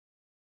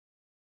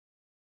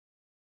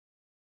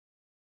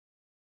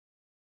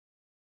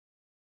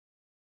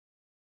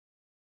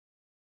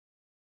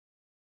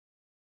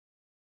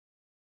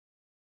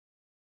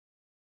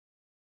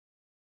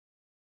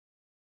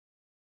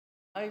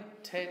I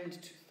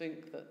tend to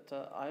think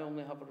that I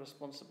only have a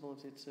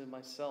responsibility to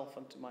myself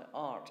and to my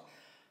art.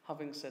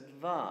 Having said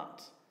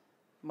that,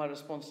 my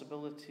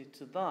responsibility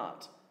to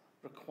that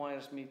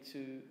requires me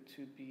to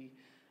be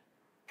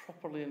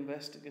properly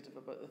investigative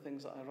about the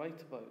things that I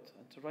write about,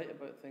 and to write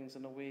about things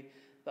in a way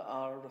that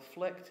are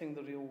reflecting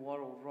the real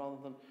world rather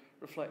than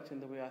reflecting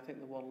the way I think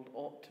the world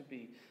ought to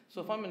be.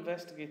 So if I'm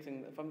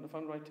investigating, if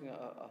I'm writing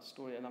a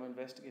story and I'm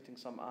investigating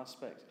some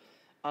aspect,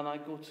 and I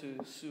go to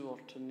Sue or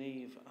to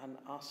Neve and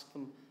ask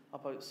them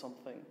about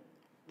something,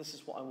 this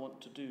is what I want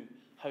to do,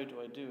 how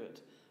do I do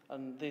it?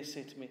 And they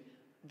say to me,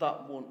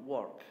 that won't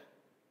work.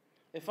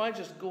 If I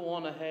just go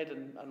on ahead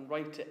and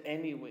write it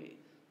anyway,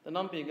 then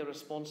I'm being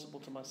irresponsible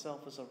to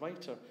myself as a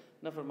writer,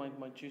 never mind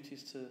my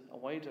duties to a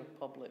wider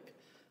public.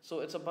 So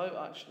it's about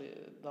actually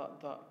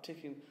that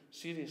taking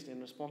seriously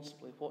and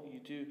responsibly what you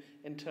do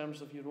in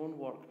terms of your own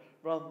work,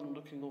 rather than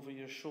looking over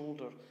your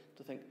shoulder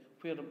to think,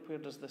 where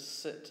does this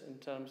sit in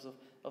terms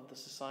of the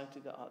society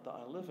that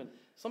I live in?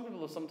 Some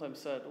people have sometimes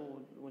said, oh,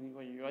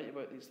 when you write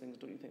about these things,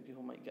 don't you think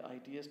people might get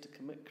ideas to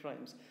commit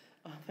crimes?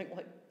 And I think,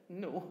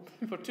 no,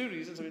 for two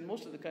reasons. I mean,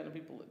 most of the kind of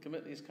people that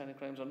commit these kind of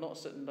crimes are not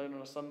sitting down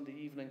on a Sunday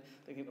evening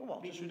thinking, oh,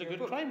 I'll just read a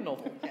good crime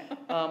novel.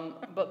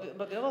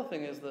 But the other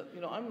thing is that,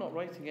 I'm not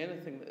writing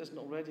anything that isn't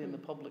already in the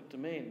public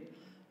domain.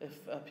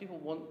 If people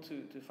want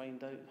to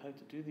find out how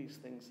to do these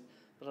things,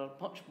 there are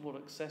much more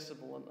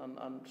accessible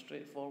and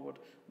straightforward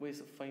ways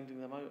of finding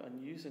them out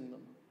and using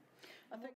them.